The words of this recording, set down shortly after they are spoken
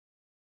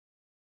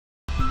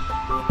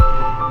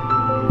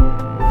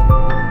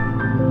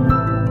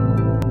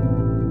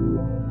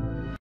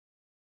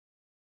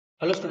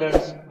Hello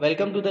students,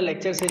 welcome to the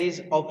lecture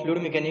series of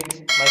Fluid Mechanics.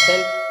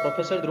 Myself,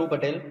 Professor Dhruv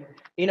Patel.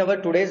 In our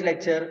today's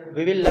lecture,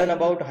 we will learn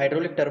about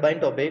hydraulic turbine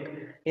topic.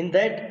 In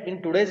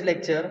today's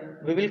lecture,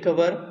 we will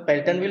cover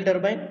Pelton wheel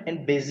turbine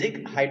and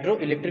basic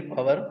hydroelectric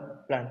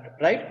power plant,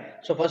 right?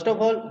 So first of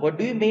all, what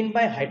do you mean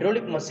by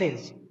hydraulic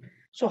machines?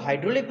 So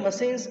hydraulic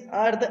machines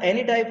are the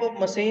any type of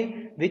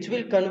machine which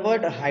will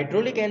convert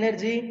hydraulic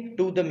energy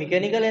to the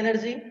mechanical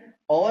energy,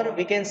 or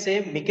we can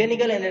say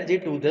mechanical energy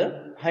to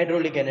the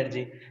hydraulic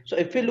energy. So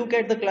if we look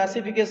at the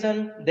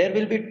classification, there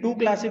will be two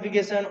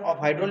classification of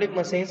hydraulic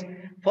machines.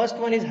 First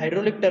one is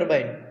hydraulic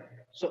turbine.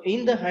 So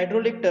in the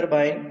hydraulic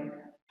turbine,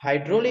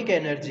 hydraulic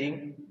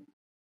energy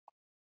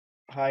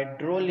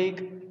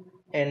hydraulic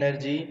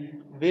energy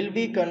will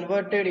be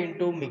converted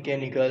into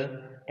mechanical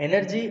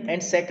energy,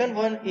 and second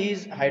one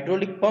is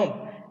hydraulic pump,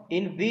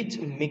 in which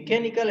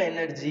mechanical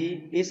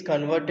energy is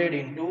converted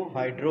into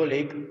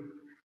hydraulic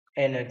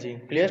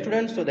energy. Clear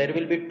students? So there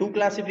will be two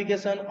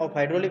classification of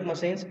hydraulic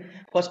machines.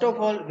 First of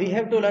all, we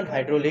have to learn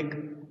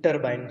hydraulic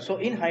turbine. So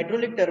in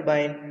hydraulic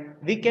turbine,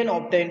 we can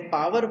obtain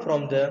power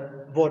from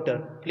the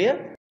water.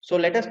 Clear? So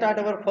let us start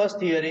our first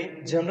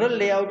theory, general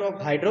layout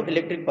of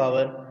hydroelectric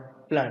power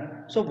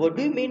plant. So what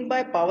do you mean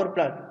by power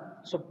plant?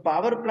 So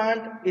power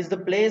plant is the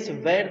place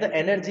where the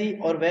energy,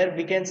 or where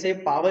we can say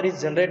power,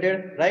 is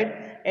generated, right?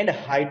 And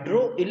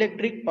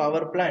hydroelectric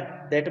power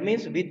plant, that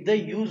means with the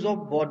use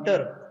of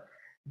water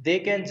they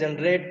can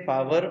generate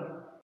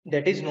power,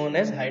 that is known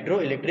as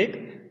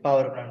hydroelectric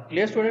power plant.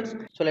 Clear students?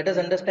 So let us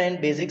understand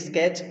basic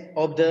sketch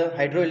of the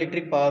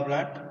hydroelectric power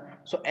plant.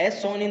 So as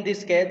shown in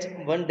this sketch,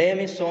 one dam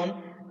is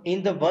shown.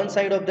 In the one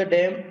side of the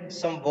dam,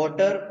 some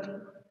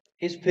water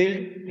is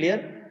filled,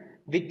 clear,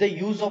 with the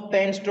use of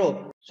pen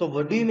stroke. So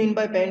what do you mean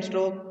by pen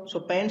stroke? So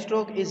pen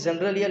stroke is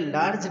generally a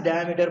large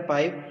diameter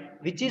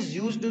pipe which is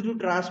used to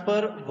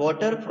transfer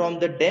water from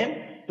the dam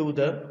to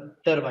the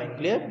turbine.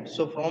 Clear?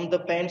 So from the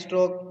pen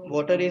stroke,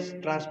 water is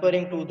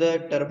transferring to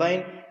the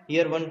turbine.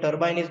 Here one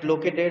turbine is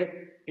located.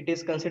 It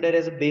is considered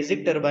as a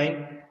basic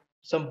turbine.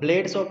 Some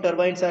blades of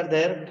turbines are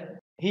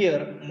there.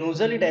 Here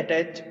nozzle is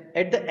attached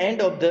at the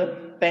end of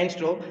the pen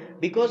stroke,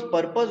 because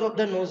purpose of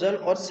the nozzle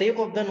or shape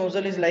of the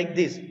nozzle is like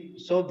this.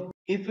 So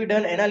if we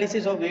done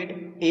analysis of it,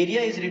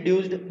 area is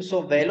reduced,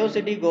 so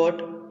velocity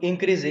got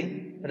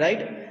increasing,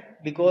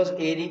 right? Because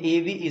area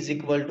AV is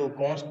equal to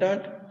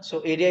constant,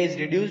 so area is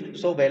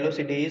reduced, so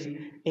velocity is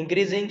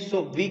increasing,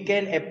 so we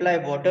can apply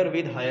water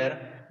with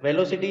higher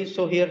velocity.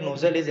 So here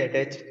nozzle is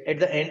attached at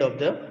the end of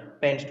the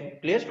pen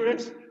stroke. Clear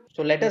students?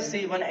 So let us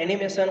see one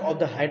animation of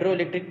the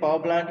hydroelectric power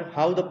plant,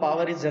 how the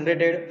power is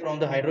generated from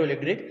the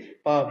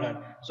hydroelectric power plant.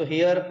 So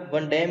here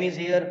one dam is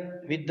here.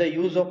 With the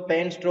use of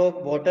pen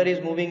stroke, water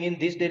is moving in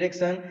this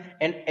direction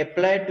and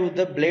applied to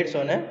the blades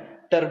on a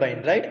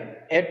turbine, right?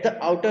 At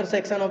the outer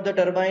section of the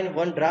turbine,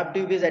 one draft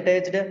tube is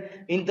attached.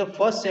 In the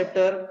first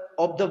chapter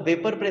of the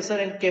vapor pressure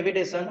and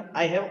cavitation,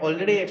 I have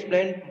already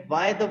explained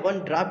why the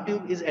one draft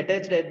tube is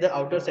attached at the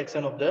outer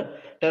section of the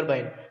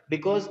turbine,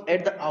 because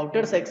at the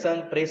outer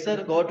section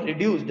pressure got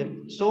reduced.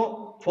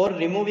 So for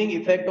removing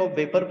effect of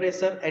vapor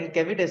pressure and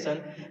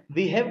cavitation,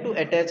 we have to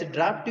attach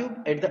draft tube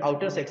at the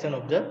outer section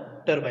of the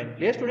turbine.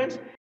 Clear students?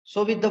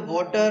 So with the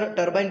water,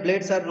 turbine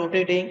blades are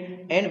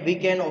rotating and we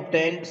can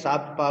obtain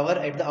shaft power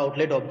at the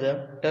outlet of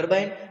the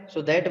turbine.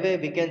 So that way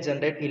we can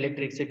generate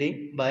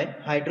electricity by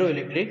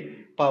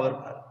hydroelectric power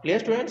plant. Clear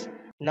students?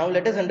 Now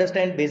let us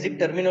understand basic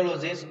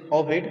terminologies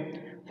of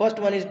it. First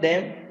one is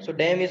dam. So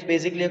dam is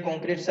basically a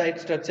concrete side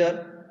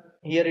structure.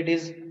 Here it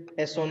is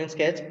as shown in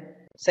sketch.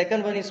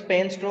 Second one is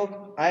pen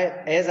stroke.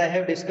 As I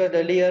have discussed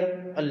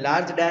earlier, a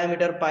large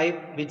diameter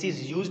pipe which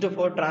is used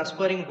for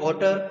transferring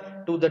water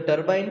to the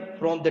turbine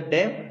from the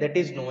dam, that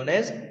is known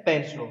as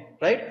pen stroke,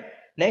 right?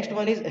 Next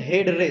one is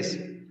head race.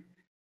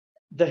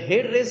 The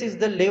head race is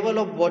the level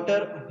of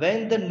water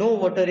when the no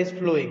water is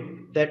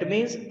flowing. That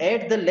means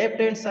at the left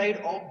hand side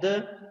of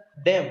the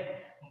dam,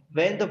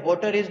 when the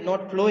water is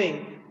not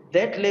flowing,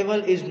 that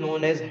level is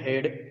known as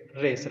head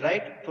race,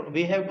 right?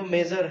 We have to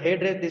measure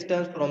head race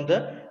distance from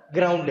the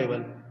ground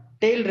level.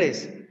 Tail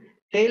race.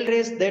 Tail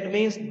race, that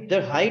means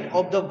the height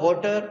of the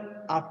water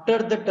after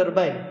the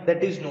turbine,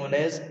 that is known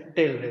as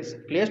tail race.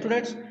 Clear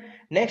students?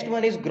 Next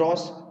one is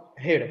gross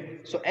head.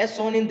 So as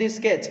shown in this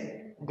sketch,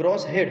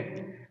 gross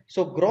head.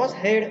 So gross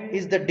head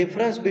is the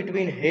difference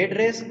between head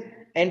race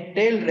and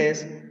tail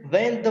race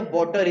when the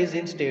water is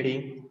in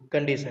steady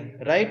condition,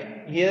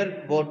 right?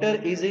 Here water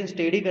is in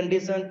steady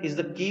condition is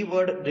the key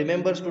word.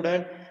 Remember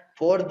student,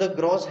 for the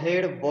gross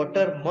head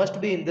water must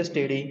be in the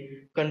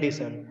steady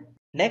condition.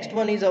 Next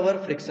one is our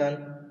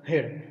friction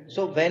head.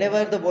 So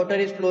whenever the water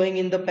is flowing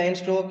in the pen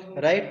stroke,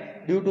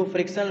 right, due to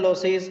friction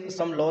losses,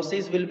 some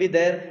losses will be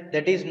there,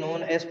 that is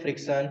known as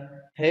friction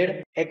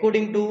head.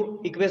 According to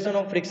equation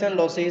of friction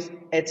losses,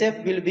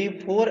 HF will be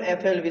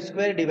 4FL V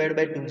square divided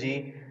by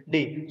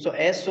 2GD. So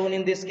as shown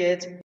in this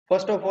sketch,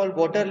 first of all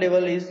water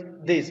level is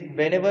this.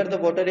 Whenever the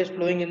water is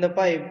flowing in the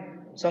pipe,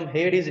 some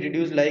head is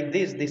reduced like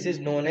this is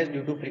known as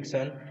due to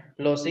friction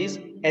loss is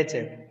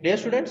HF. Clear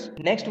students?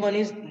 Next one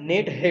is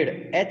net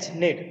head, H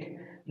net.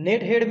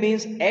 Net head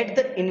means at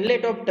the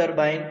inlet of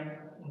turbine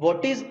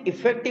what is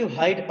effective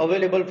height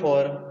available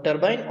for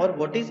turbine or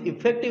what is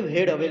effective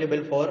head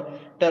available for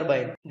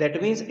turbine.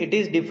 That means it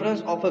is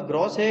difference of a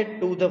gross head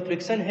to the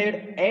friction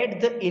head at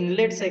the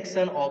inlet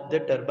section of the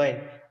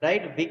turbine,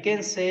 right? We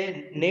can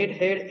say net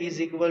head is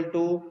equal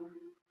to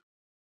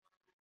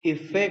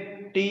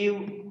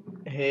effective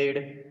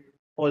head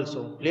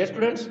also. Clear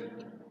students?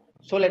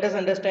 So let us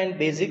understand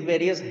basic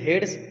various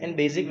heads and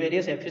basic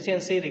various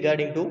efficiency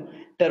regarding to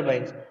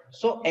turbines.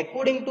 So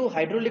according to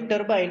hydraulic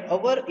turbine,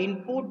 our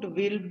input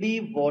will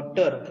be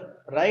water,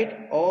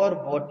 right, or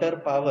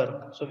water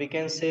power. So we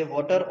can say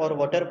water or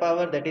water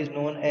power, that is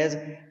known as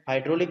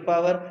hydraulic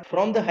power.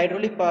 From the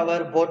hydraulic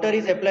power, water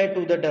is applied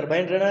to the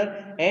turbine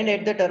runner, and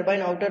at the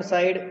turbine outer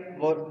side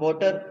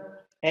water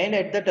and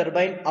at the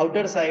turbine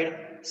outer side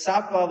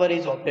shaft power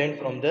is obtained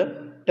from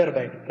the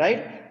turbine,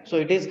 right? So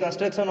it is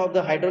construction of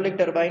the hydraulic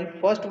turbine.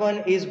 First one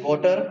is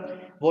water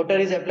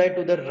is applied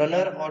to the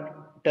runner or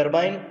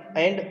turbine,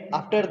 and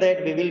after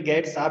that we will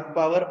get shaft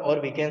power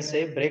or we can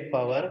say brake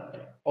power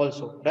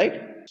also,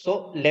 right?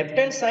 So left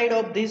hand side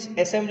of this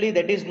assembly,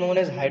 that is known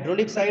as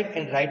hydraulic side,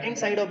 and right hand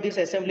side of this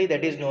assembly,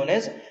 that is known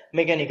as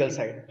mechanical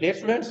side. Clear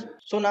students?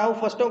 So now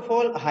first of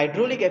all,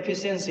 hydraulic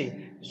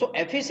efficiency. So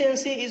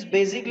efficiency is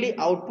basically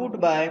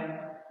output by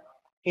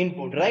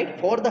input, right?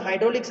 For the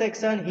hydraulic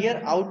section,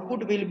 here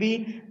output will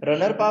be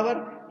runner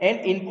power and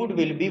input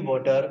will be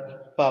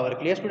water power.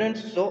 Clear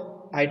students?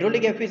 So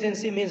hydraulic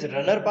efficiency means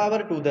runner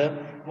power to the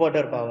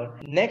water power.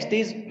 Next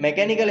is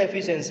mechanical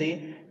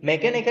efficiency.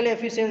 Mechanical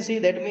efficiency,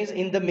 that means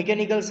in the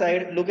mechanical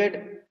side, look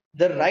at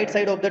the right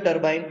side of the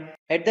turbine.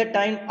 At that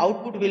time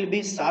output will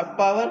be shaft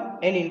power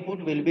and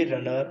input will be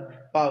runner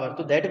power.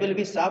 So that will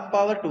be shaft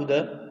power to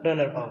the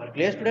runner power.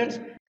 Clear students?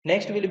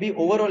 Next will be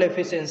overall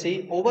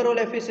efficiency. Overall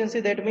efficiency,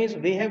 that means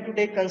we have to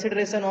take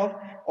consideration of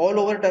all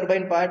over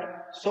turbine part.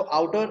 So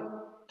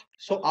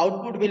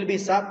output will be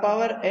shaft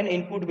power and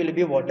input will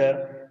be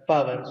water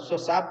power. So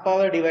shaft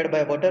power divided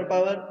by water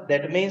power,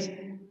 that means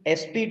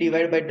SP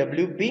divided by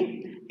WP.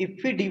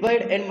 If we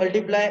divide and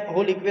multiply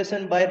whole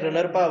equation by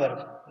runner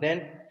power,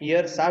 then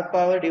here shaft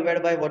power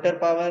divided by water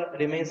power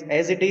remains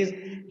as it is.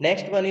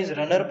 Next one is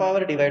runner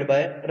power divided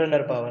by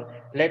runner power.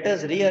 Let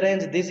us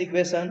rearrange this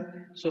equation.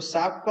 So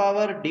shaft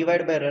power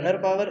divided by runner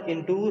power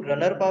into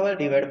runner power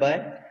divided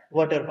by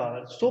water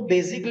power. So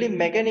basically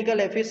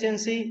mechanical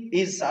efficiency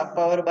is shaft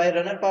power by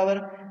runner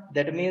power.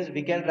 That means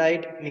we can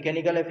write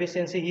mechanical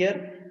efficiency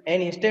here,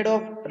 and instead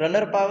of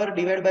runner power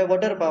divided by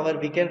water power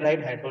we can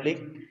write hydraulic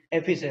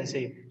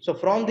efficiency. So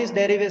from this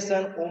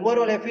derivation,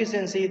 overall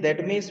efficiency,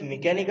 that means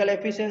mechanical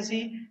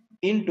efficiency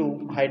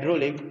into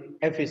hydraulic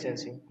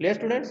efficiency. Clear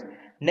students?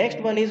 Next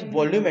one is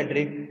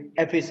volumetric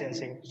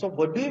efficiency. So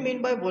what do you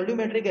mean by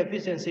volumetric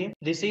efficiency?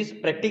 This is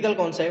practical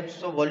concept.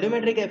 So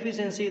volumetric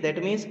efficiency,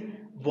 that means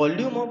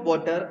volume of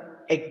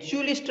water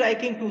actually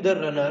striking to the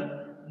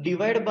runner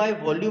divided by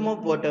volume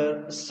of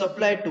water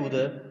supplied to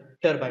the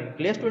turbine.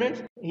 Clear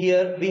students?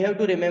 Here we have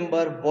to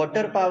remember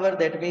water power,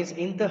 that means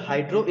in the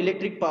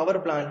hydroelectric power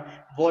plant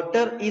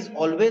water is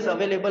always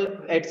available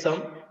at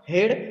some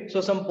head,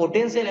 so some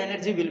potential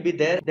energy will be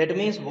there. That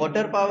means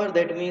water power,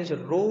 that means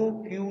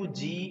rho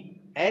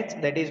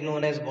QGH, that is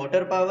known as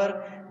water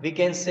power. We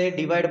can say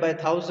divide by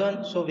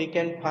 1000, so we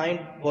can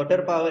find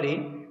water power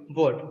in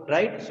watt,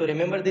 right? So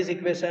remember this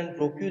equation,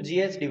 rho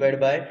QGH divided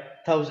by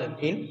 1000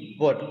 in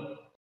watt.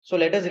 So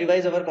let us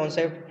revise our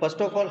concept. First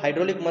of all,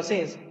 hydraulic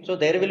machines. So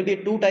there will be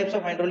two types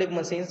of hydraulic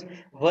machines.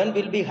 One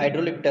will be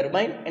hydraulic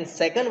turbine and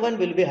second one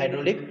will be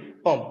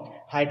hydraulic pump.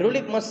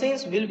 Hydraulic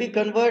machines will be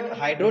convert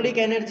hydraulic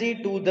energy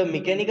to the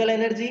mechanical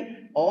energy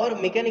or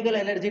mechanical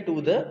energy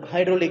to the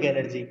hydraulic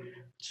energy.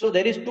 So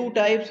there is two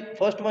types.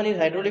 First one is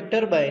hydraulic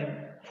turbine.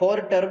 For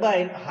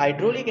turbine,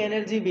 hydraulic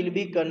energy will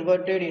be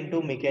converted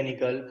into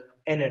mechanical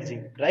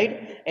energy,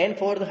 right? And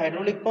for the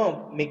hydraulic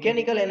pump,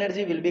 mechanical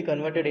energy will be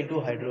converted into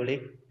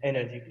hydraulic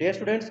energy. Clear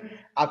students?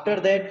 After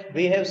that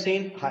we have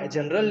seen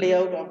general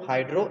layout of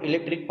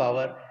hydroelectric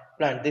power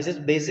plant. This is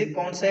basic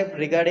concept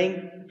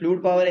regarding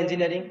fluid power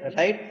engineering,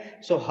 right?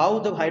 So how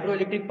the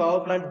hydroelectric power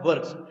plant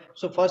works.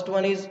 So first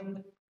one is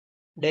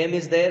dam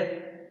is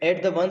there.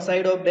 At the one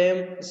side of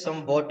dam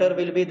some water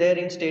will be there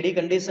in steady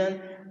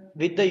condition.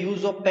 With the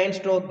use of pen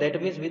stroke,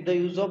 that means with the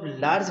use of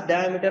large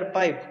diameter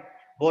pipe,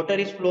 water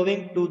is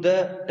flowing to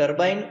the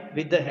turbine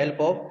with the help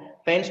of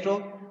pen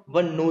stroke.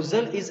 One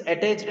nozzle is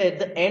attached at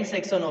the end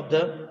section of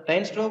the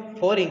pen stroke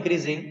for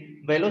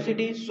increasing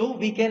velocity, so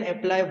we can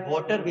apply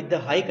water with the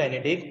high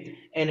kinetic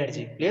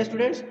energy. Clear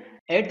students?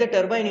 At the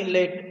turbine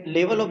inlet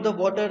level of the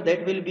water,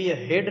 that will be a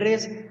head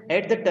race.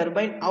 At the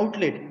turbine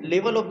outlet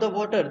level of the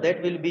water,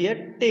 that will be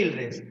a tail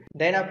race.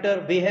 Then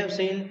after we have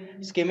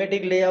seen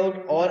schematic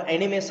layout or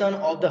animation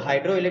of the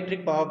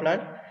hydroelectric power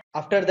plant.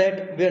 After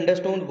that we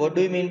understood what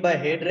do you mean by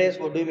head race,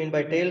 what do you mean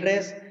by tail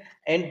race,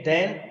 and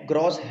then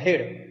gross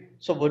head.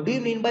 So what do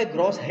you mean by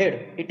gross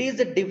head? It is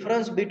the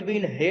difference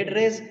between head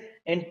race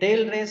and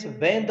tail race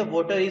when the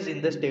water is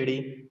in the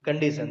steady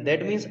condition,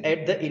 that means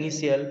at the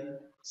initial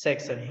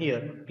section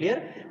here.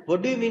 Clear?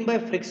 What do you mean by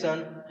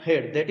friction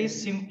head? That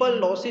is simple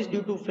losses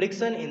due to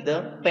friction in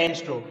the pan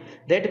stroke.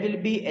 That will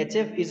be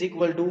hf is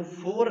equal to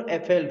 4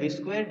 flv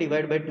square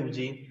divided by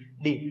 2g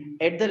d.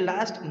 At the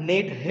last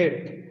net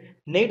head,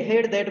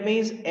 that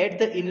means at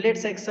the inlet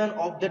section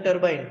of the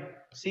turbine.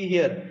 See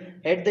here,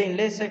 at the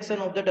inlet section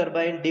of the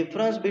turbine,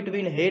 difference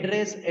between head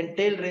race and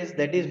tail race,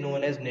 that is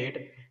known as net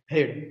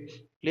head.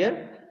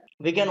 Clear?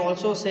 We can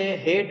also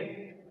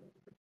say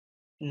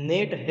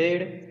net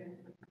head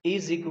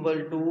is equal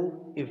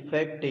to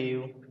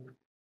effective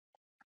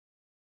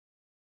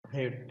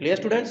head. Clear,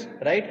 students?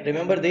 Right?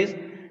 Remember this.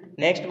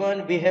 Next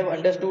one, we have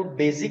understood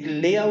basic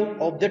layout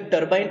of the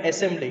turbine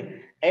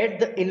assembly. At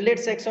the inlet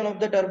section of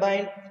the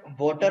turbine,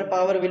 water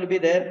power will be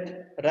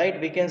there. Right?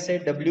 We can say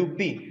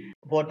WP.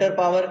 Water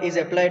power is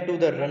applied to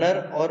the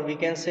runner, or we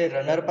can say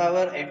runner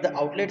power. At the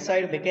outlet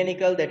side,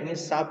 mechanical, that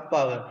means shaft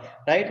power.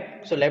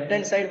 Right? So left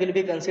hand side will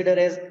be considered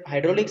as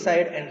hydraulic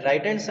side and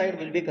right hand side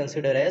will be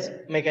considered as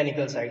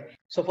mechanical side.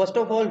 So first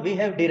of all, we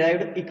have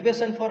derived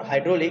equation for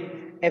hydraulic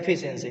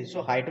efficiency.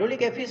 So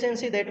hydraulic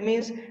efficiency, that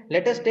means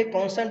let us take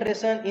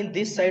concentration in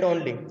this side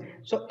only.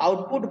 So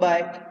output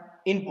by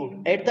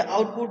input. At the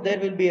output there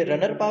will be a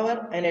runner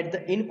power and at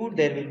the input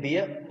there will be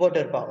a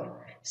water power.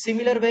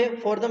 Similar way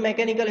for the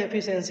mechanical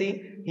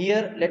efficiency,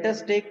 here let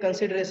us take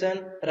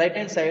consideration right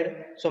hand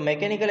side. So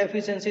mechanical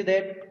efficiency,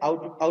 that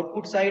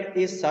output side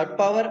is shaft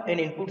power and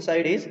input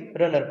side is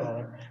runner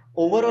power.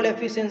 Overall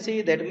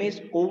efficiency, that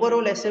means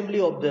overall assembly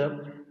of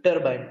the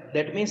turbine,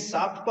 that means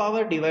shaft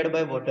power divided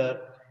by water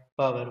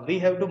power. We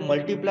have to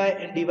multiply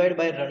and divide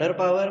by runner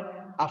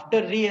power.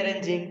 After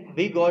rearranging,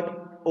 we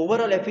got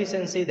overall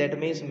efficiency, that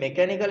means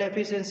mechanical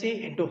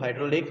efficiency into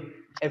hydraulic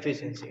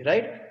efficiency,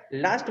 right?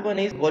 Last one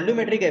is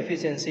volumetric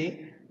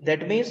efficiency,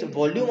 that means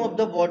volume of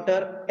the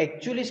water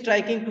actually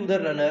striking to the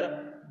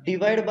runner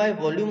divided by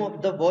volume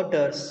of the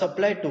water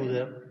supplied to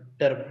the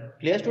turbine.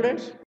 Clear,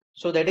 students?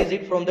 So that is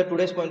it from the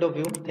today's point of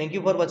view. Thank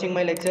you for watching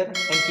my lecture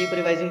and keep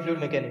revising fluid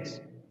mechanics.